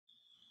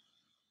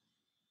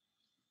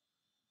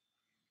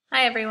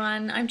Hi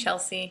everyone, I'm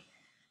Chelsea,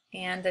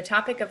 and the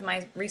topic of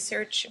my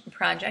research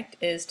project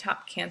is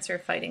top cancer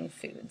fighting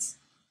foods.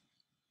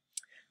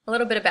 A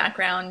little bit of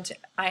background,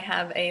 I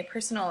have a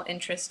personal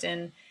interest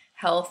in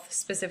health,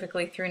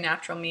 specifically through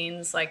natural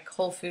means like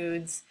whole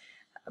foods,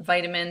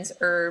 vitamins,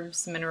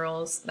 herbs,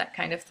 minerals, that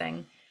kind of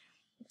thing.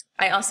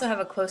 I also have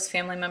a close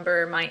family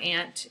member, my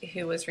aunt,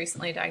 who was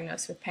recently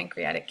diagnosed with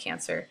pancreatic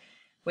cancer,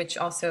 which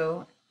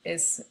also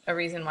is a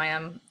reason why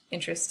I'm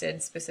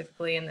interested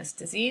specifically in this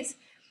disease.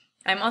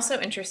 I'm also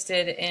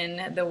interested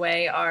in the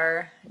way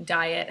our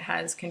diet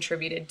has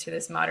contributed to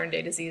this modern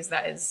day disease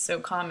that is so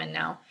common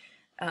now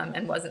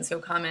and wasn't so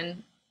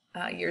common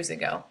years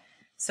ago.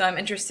 So I'm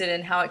interested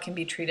in how it can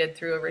be treated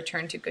through a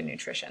return to good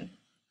nutrition.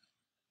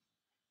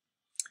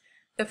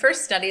 The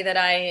first study that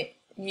I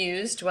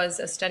used was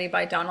a study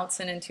by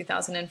Donaldson in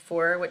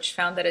 2004, which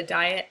found that a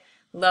diet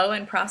low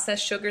in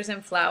processed sugars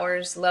and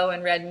flours, low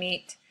in red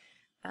meat,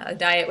 a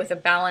diet with a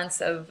balance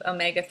of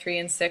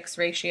omega-3 and 6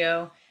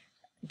 ratio,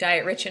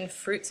 diet rich in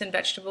fruits and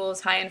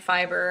vegetables, high in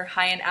fiber,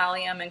 high in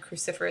allium and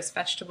cruciferous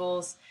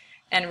vegetables,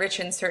 and rich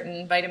in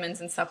certain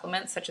vitamins and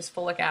supplements such as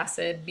folic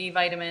acid, B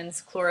vitamins,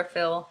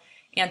 chlorophyll,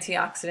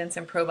 antioxidants,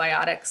 and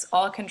probiotics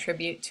all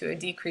contribute to a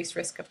decreased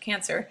risk of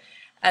cancer,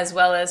 as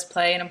well as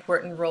play an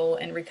important role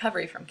in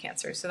recovery from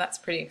cancer. So that's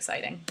pretty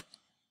exciting.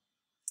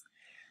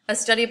 A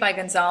study by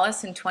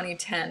Gonzalez in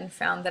 2010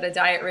 found that a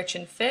diet rich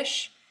in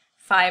fish,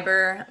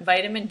 fiber,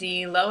 vitamin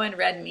D, low in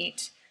red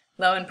meat,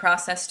 low in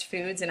processed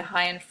foods, and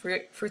high in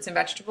fruits and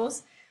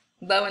vegetables,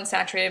 low in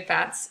saturated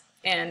fats,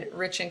 and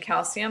rich in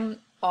calcium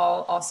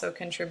all also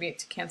contribute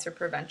to cancer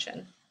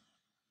prevention.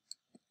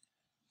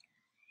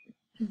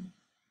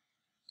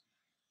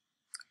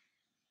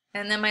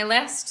 And then my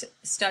last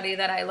study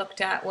that I looked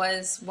at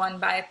was one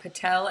by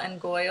Patel and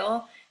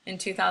Goyal in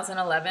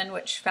 2011,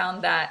 which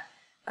found that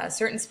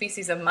certain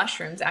species of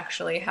mushrooms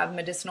actually have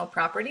medicinal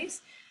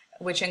properties,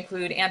 which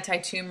include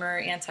anti-tumor,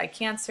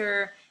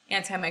 anti-cancer,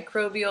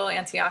 antimicrobial,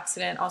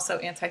 antioxidant, also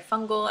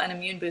antifungal, and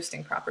immune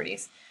boosting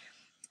properties.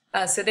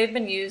 So they've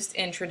been used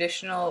in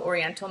traditional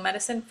Oriental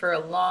medicine for a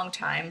long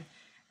time,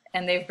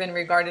 and they've been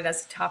regarded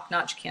as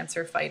top-notch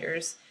cancer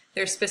fighters.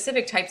 There are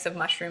specific types of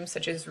mushrooms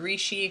such as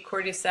reishi,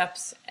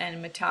 cordyceps,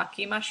 and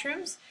maitake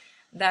mushrooms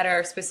that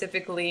are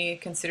specifically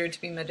considered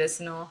to be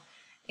medicinal,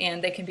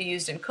 and they can be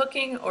used in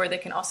cooking or they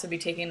can also be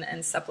taken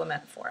in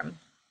supplement form.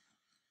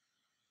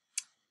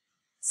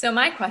 So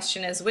my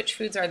question is, which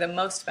foods are the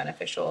most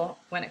beneficial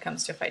when it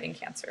comes to fighting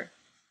cancer?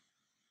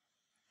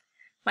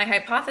 My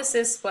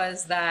hypothesis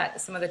was that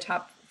some of the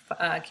top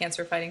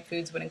cancer-fighting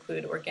foods would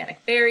include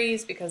organic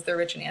berries because they're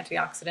rich in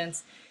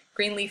antioxidants,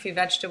 green leafy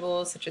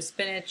vegetables such as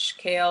spinach,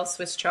 kale,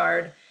 Swiss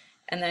chard,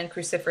 and then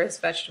cruciferous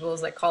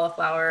vegetables like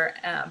cauliflower,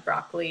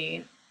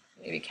 broccoli,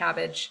 maybe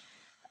cabbage,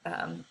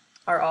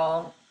 are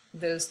all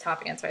those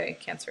top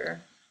anti-cancer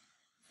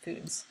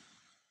foods.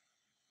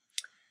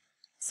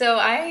 So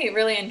I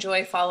really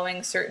enjoy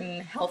following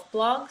certain health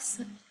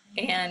blogs,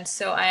 and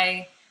so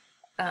I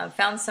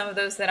found some of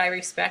those that I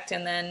respect,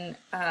 and then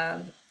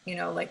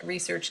like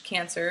Research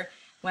Cancer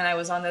when I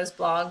was on those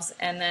blogs,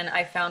 and then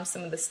I found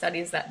some of the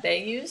studies that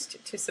they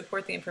used to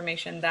support the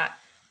information that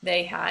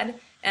they had,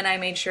 and I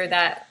made sure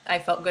that I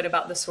felt good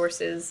about the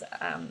sources.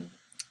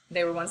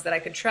 They were ones that I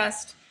could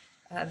trust.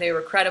 They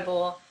were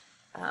credible.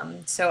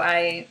 So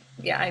I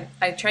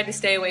tried to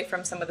stay away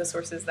from some of the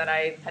sources that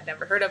I had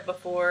never heard of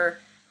before,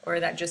 or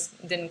that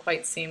just didn't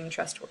quite seem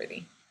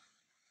trustworthy.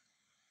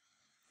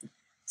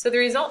 So the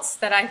results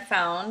that I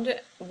found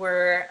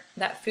were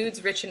that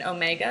foods rich in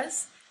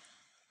omegas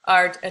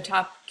are a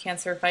top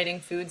cancer-fighting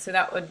food. So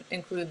that would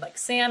include like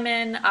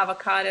salmon,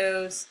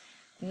 avocados,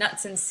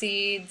 nuts and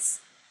seeds,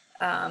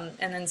 and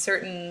then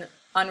certain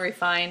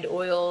unrefined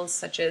oils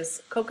such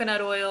as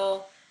coconut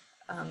oil,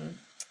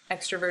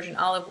 extra virgin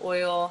olive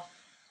oil,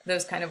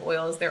 those kind of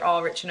oils. They're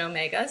all rich in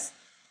omegas.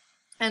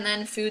 And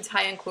then foods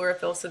high in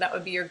chlorophyll, so that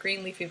would be your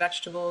green leafy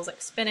vegetables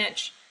like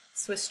spinach,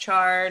 Swiss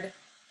chard,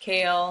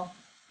 kale,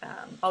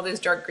 all those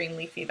dark green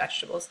leafy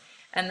vegetables.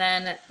 And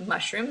then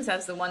mushrooms,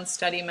 as the one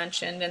study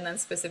mentioned, and then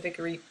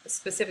specifically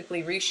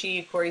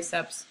reishi,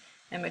 cordyceps,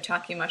 and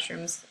maitake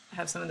mushrooms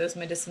have some of those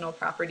medicinal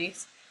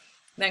properties.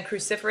 Then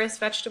cruciferous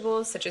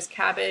vegetables such as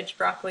cabbage,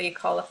 broccoli,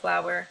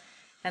 cauliflower,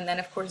 and then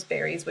of course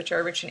berries, which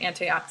are rich in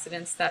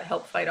antioxidants that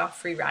help fight off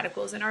free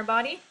radicals in our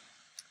body.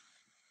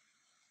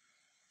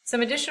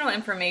 Some additional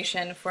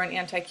information for an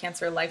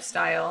anti-cancer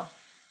lifestyle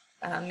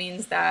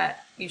means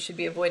that you should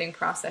be avoiding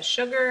processed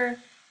sugar,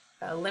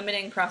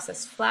 limiting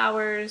processed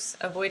flours,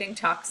 avoiding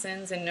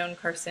toxins and known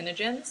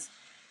carcinogens,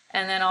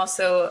 and then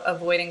also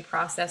avoiding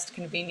processed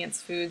convenience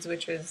foods,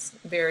 which is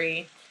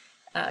very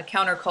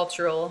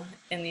countercultural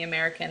in the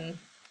American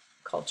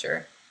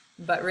culture,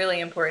 but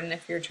really important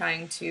if you're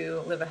trying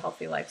to live a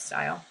healthy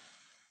lifestyle.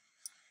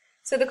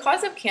 So the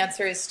cause of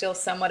cancer is still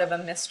somewhat of a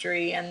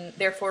mystery, and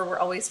therefore we're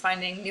always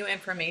finding new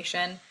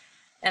information,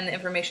 and the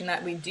information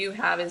that we do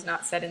have is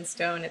not set in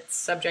stone. It's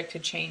subject to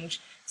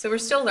change. So we're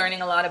still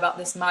learning a lot about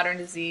this modern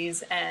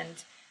disease,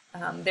 and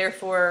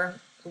therefore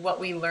what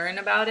we learn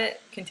about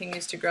it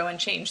continues to grow and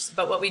change.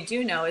 But what we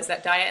do know is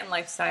that diet and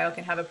lifestyle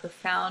can have a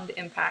profound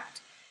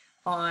impact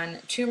on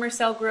tumor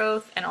cell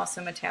growth and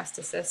also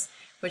metastasis,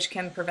 which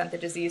can prevent the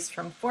disease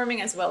from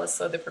forming as well as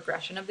slow the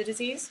progression of the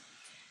disease.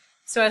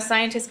 So as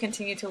scientists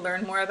continue to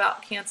learn more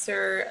about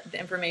cancer, the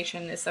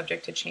information is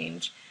subject to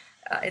change.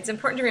 It's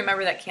important to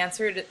remember that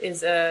cancer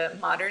is a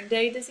modern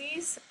day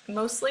disease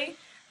mostly.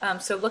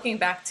 So looking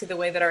back to the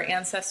way that our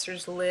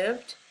ancestors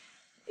lived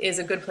is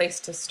a good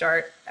place to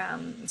start.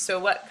 So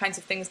what kinds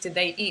of things did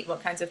they eat?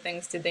 What kinds of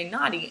things did they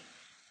not eat?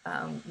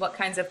 What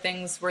kinds of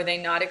things were they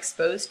not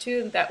exposed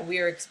to that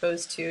we're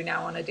exposed to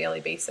now on a daily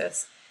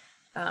basis?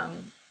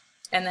 And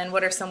then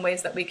what are some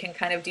ways that we can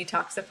kind of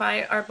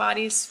detoxify our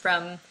bodies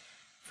from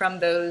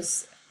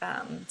those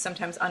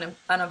sometimes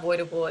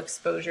unavoidable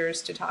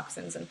exposures to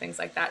toxins and things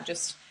like that,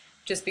 just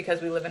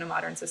because we live in a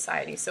modern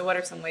society. So what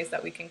are some ways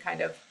that we can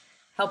kind of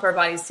help our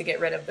bodies to get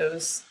rid of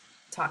those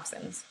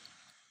toxins?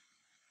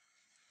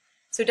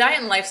 So diet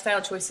and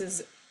lifestyle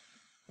choices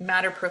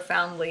matter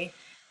profoundly.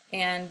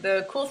 And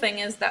the cool thing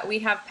is that we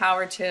have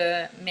power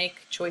to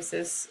make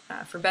choices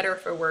for better or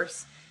for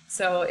worse.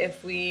 So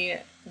if we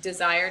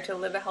desire to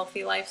live a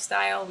healthy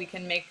lifestyle, we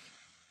can make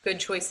good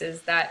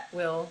choices that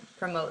will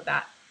promote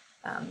that.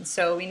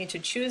 So we need to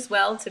choose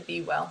well to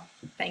be well.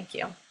 Thank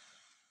you.